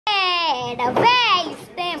galera, velhos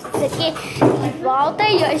tempos aqui de volta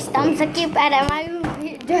e hoje estamos aqui para mais um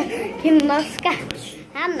vídeo aqui no nosso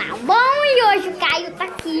canal. Bom, e hoje o Caio tá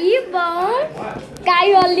aqui, bom.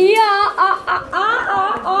 Caio ali, ó,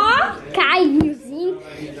 Caiozinho.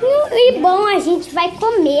 E bom, a gente vai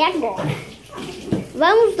comer agora.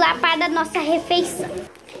 Vamos lá para a nossa refeição.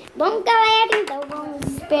 Bom, galera, então vamos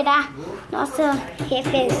esperar nossa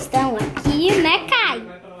refeição aqui, né,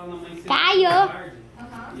 Caio? Caio!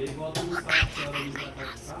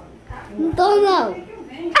 Não tô, não.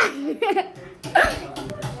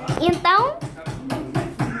 Então,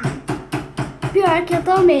 pior que eu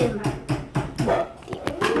tô mesmo.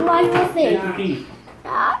 Olha você.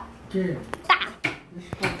 Tá? Tá.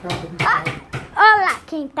 Olha lá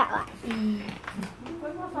quem tá lá.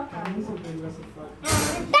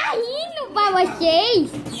 Tá rindo pra vocês?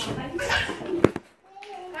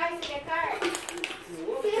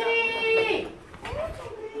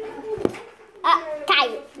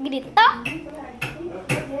 Caio gritou.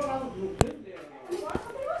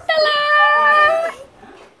 Tá lá.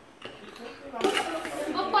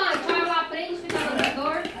 Opa, vai lá à frente, fica no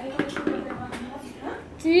andador.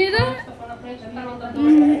 Tira.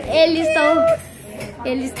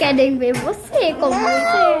 Eles querem ver você, como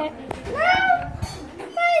você é.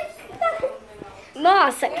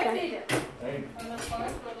 Nossa, cara.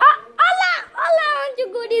 Olha onde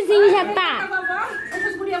o gurizinho já tá. Deixa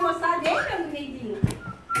os gurias mostrar dele, meu menino.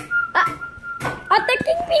 Até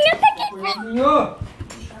que enfim. Ô,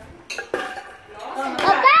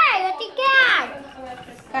 Caio, o que é água?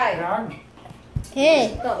 Caio.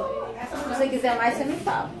 Então, se você quiser mais, você me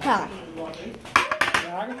fala. Tá.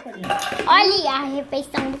 Olha a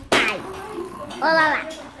refeição do Caio. Olha lá.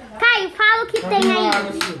 Caio, fala o que tem aí.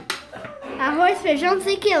 Arroz, feijão, não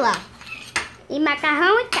sei o que lá. E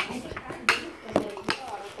macarrão e carne.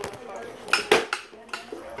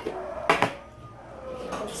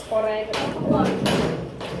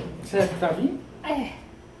 Certo, tá vindo? É.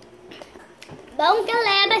 Bom,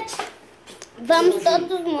 galera, vamos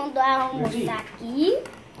todo mundo almoçar aqui.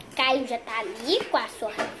 Caio já tá ali com a sua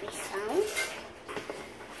refeição.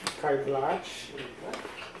 Caio Latte.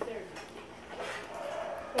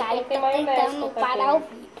 Caio tá tentando parar o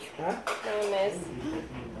vídeo. Maionese.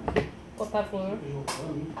 Ou Tavinho.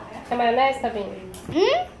 É maionese, Tavinho?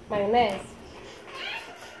 Maionese?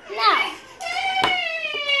 Não.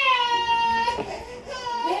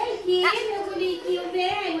 Vem aqui, meu bonitinho.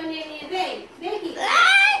 Vem, manelinha. Vem aqui.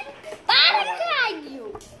 Ai, para,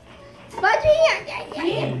 Caio. Pode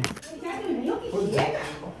ir. Já dormiu?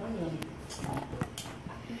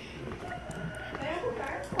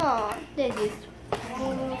 Ó, desisto.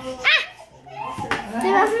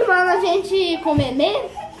 Você vai filmando a gente comer mesmo?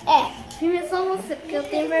 É, filme só você, porque eu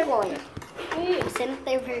tenho vergonha. Você não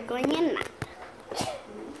tem vergonha nada.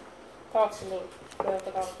 Qual filhinho? Não, eu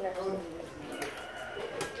tô com a colher.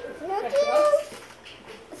 Meu Deus.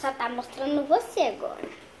 Só tá mostrando você agora.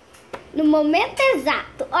 No momento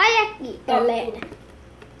exato. Olha aqui, galera.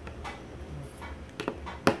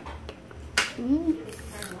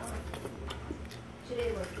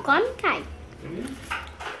 Come, Caio.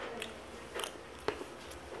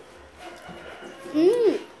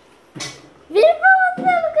 Vira pra você,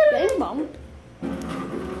 eu quero. Bem bom.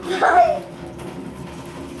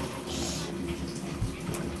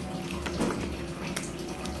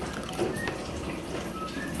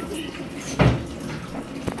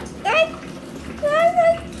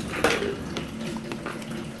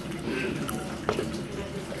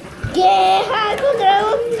 Guerra contra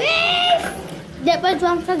vocês! Depois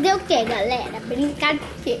vamos fazer o que, galera? Brincar de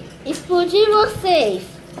quê? Explodir vocês.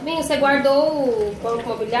 Tavinho, você guardou o banco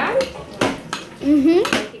imobiliário? Uhum.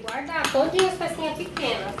 Tem que guardar todinho as pecinhas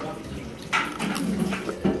pequenas.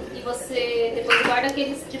 E você depois guarda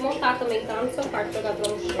aqueles de montar também, tá? No seu quarto, jogar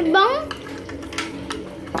pra no chão. Bom,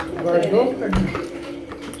 Guardou?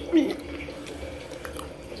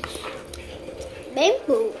 bem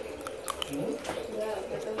bom.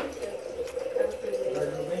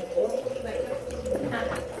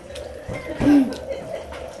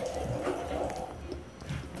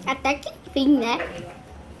 Até que enfim, né?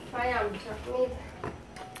 Vai, Almo, tira a comida.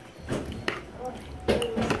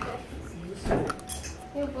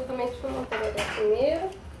 Eu vou também te montar primeiro.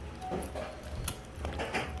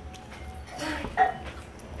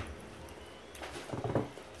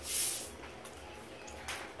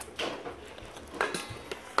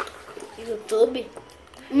 YouTube?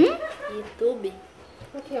 YouTube?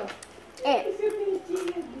 Aqui, ó. É.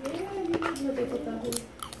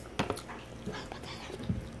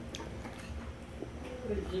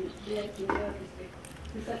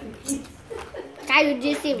 Caio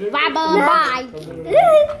disse, vai, vai.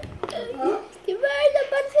 Que merda,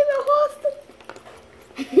 pode ser meu rosto.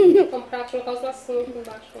 Vou comprar, colocar os lacinhos aqui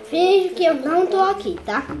embaixo. Finge que eu não tô aqui,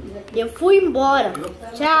 tá? Eu fui embora.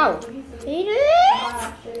 Tchau.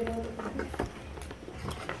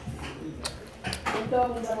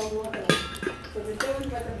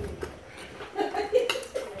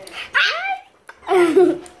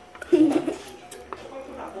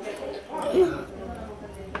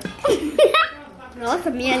 Nossa,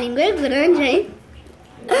 minha língua é grande, hein?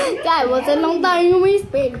 Cara, você não tá em um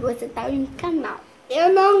espelho, você tá em um canal.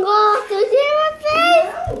 Eu não gosto de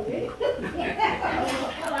vocês.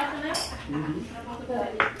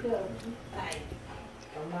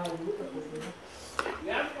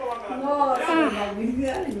 Nossa,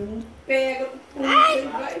 pega,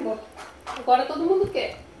 vai embora. Agora todo mundo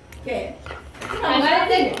quer. Quer? Agora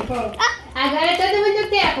todo mundo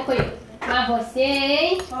quer, Cocoinho. Mas você,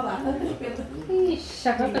 hein? Olha lá, Ixi,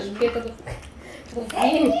 agora a chupeta do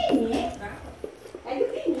pequenininha. É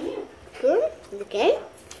pequenininha. De quem?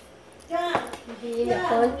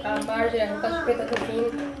 A Marge arranca a chupeta do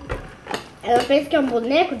vinho. Ela pensa que é um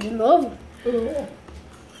boneco de novo?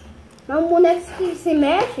 É um boneco que se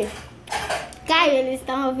mexe. Caio, eles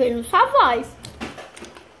estão ouvindo sua voz.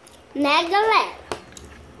 Né, galera?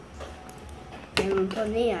 Eu não tô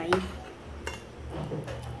nem aí.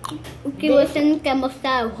 O que você não quer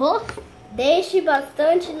mostrar o rosto? Deixe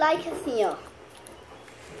bastante like assim, ó.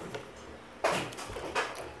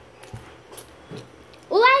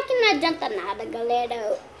 O like não adianta nada,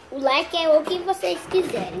 galera. O like é o que vocês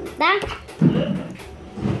quiserem, tá?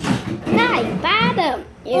 Caio, para!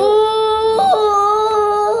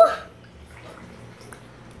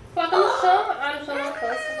 Coloca no chão. Ah, no chão não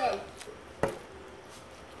alcança, velho.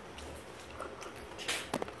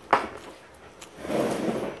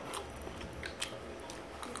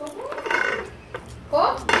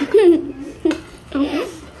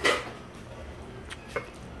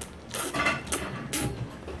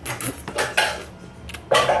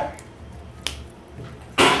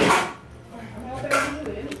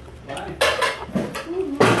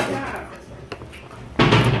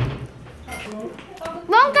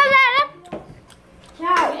 Bom, galera.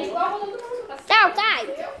 Tchau. Tchau,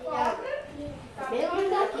 Caio. Vem longe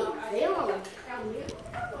daqui. Vem longe.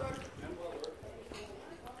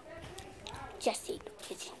 Já sei do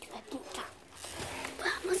que a gente vai pintar.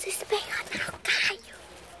 Vamos esperar o Caio.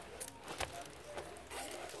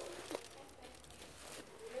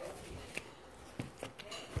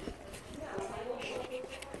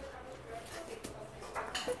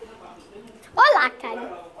 Olá, Caio.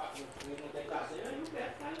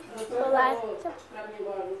 Olá.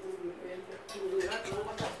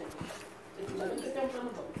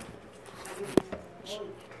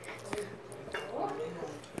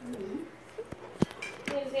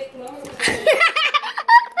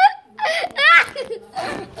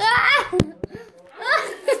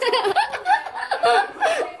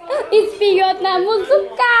 Espionamos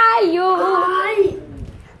o Caio.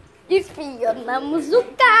 Espionamos o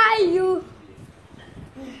Caio.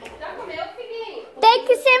 Já comeu, filhinho? Tem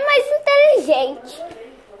que ser mais inteligente.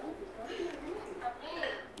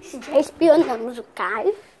 Já espionamos o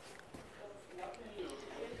Caio.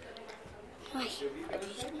 Ai.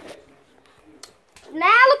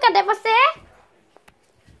 Nelo, cadê você?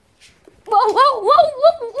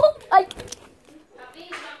 Ai.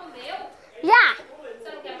 Já comeu? Já. Você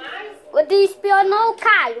não quer mais? Você espionou o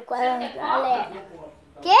Caio com a galera.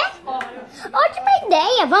 Quê? Ótima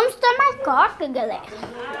ideia. Vamos tomar coca, galera.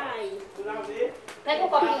 Pega um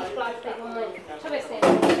copinho de plástico aí, mamãe. Deixa eu ver se é.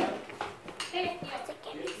 Tem aqui, ó. Você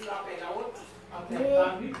quer?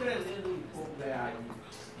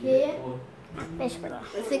 Deixa pra lá.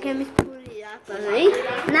 Você quer me espoliar também?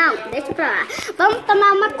 Não, deixa pra lá. Vamos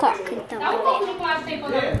tomar uma coca, então. Dá um copo de plástico aí pra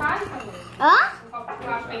dar no Caio, Hã? um copo de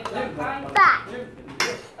plástico aí pra dar no Caio. Tá.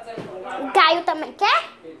 O Caio também quer?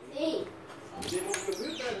 Sim.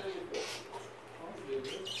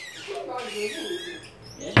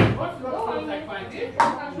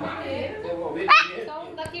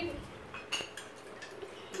 Então, daqui...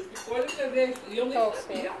 Então,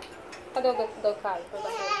 Cadê o do Caio?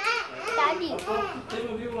 Tá ali. você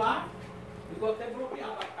não viu lá? Ficou até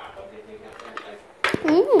bloqueado a capa, porque tem que apertar.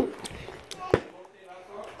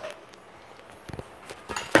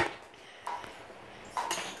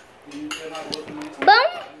 Bom,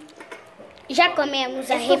 já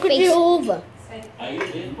comemos a refeição. De uva. Aí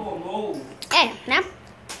ele tornou. Né?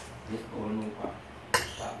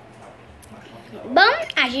 Bom,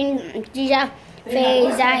 a gente já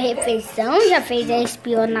fez a refeição, já fez a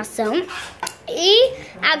espionação. E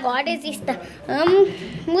agora estamos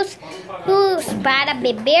para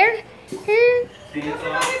beber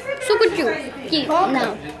Suco de uva. Que, não.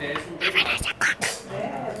 Na verdade é coca.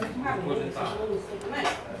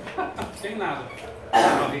 Tem nada.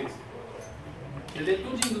 Ele é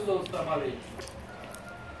tudinho dos outros trabalhos.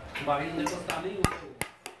 O barriga não deve gostar nenhum.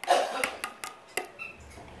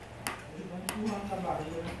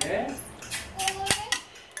 É?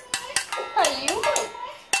 Caiu.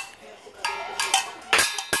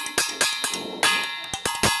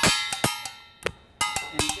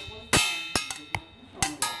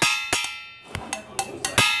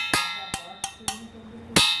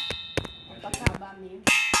 Pra acabar mesmo.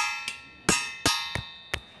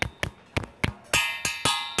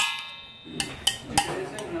 Por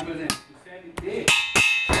exemplo, o CLT,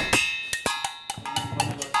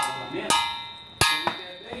 ele é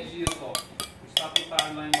 3 dias só. O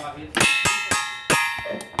estatutário lá em Barreto.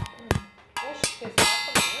 Oxe, você vai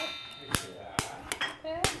comer?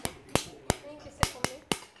 É. Nem que você comer.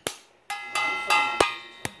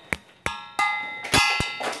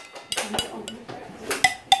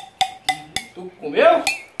 Tu comeu?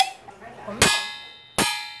 Comeu?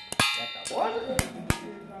 Já tá bom?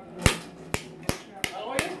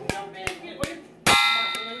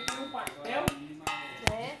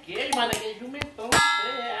 Queijo, mas aquele jumentão,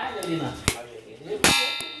 R$3 ali na.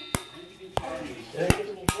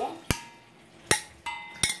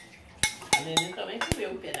 A neném também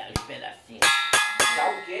comeu um pedacinho. Já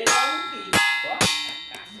o queijo, ela não quis. Só a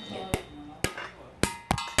casquinha.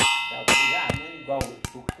 Tá obrigado, né? Igual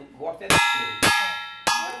tu gosta é da queijo.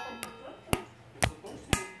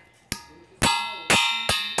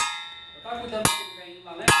 Eu tava cuidando daquele velhinho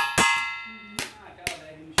lá, né? Aquela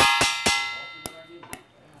velha me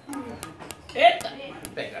Eita!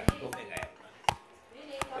 Vou pegar ela.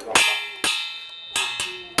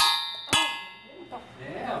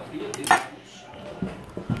 É, a filha dele.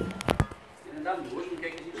 Ele dá nojo, não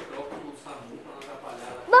quer que a gente troque no SAMU pra não atrapalhar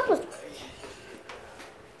ela. Vamos.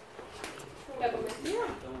 Quer comer assim, ó?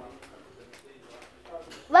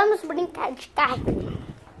 Vamos brincar de carrinho.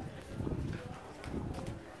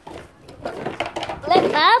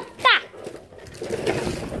 Levanta.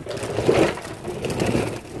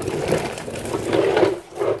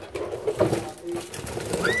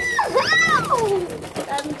 Uhul!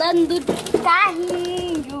 Andando de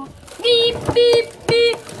carrinho. Bip, bip,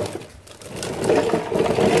 bip.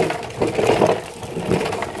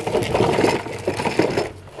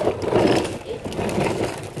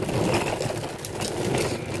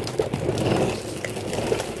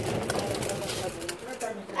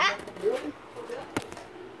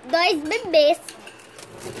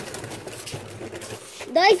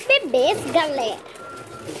 Dois bebês, galera.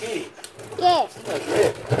 Que?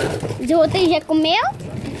 O outro já comeu?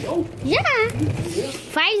 Já.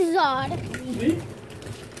 Faz hora.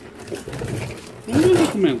 Não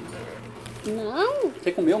tô comendo. Não.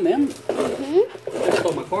 Você comeu mesmo? Uhum. Você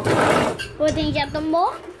toma coca? O outro já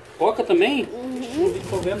tomou? Coca também? Uhum. Não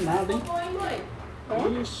tô vendo nada, hein?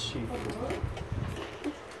 Ixi.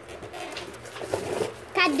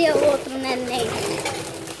 Cadê o outro neném?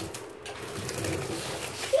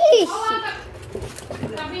 Ixi.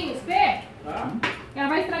 Tavinho, espera. Ela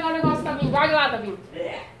vai estragar o negócio, Tavinho. Guarda lá, Tavinho.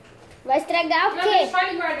 Vai estragar o Já quê? deixa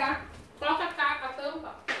ele guardar. Coloca a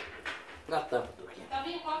tampa. Na tampa do quê?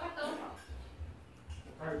 Tavinho, coloca a tampa.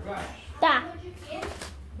 Tá.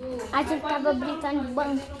 A gente tava brincando de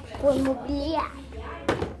banco imobiliário.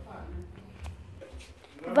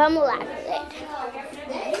 Vamos lá, galera.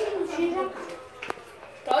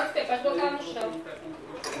 Pode ser, pode colocar ela no chão.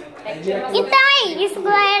 Então é isso,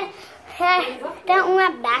 galera. Então, um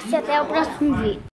abraço e até o próximo vídeo.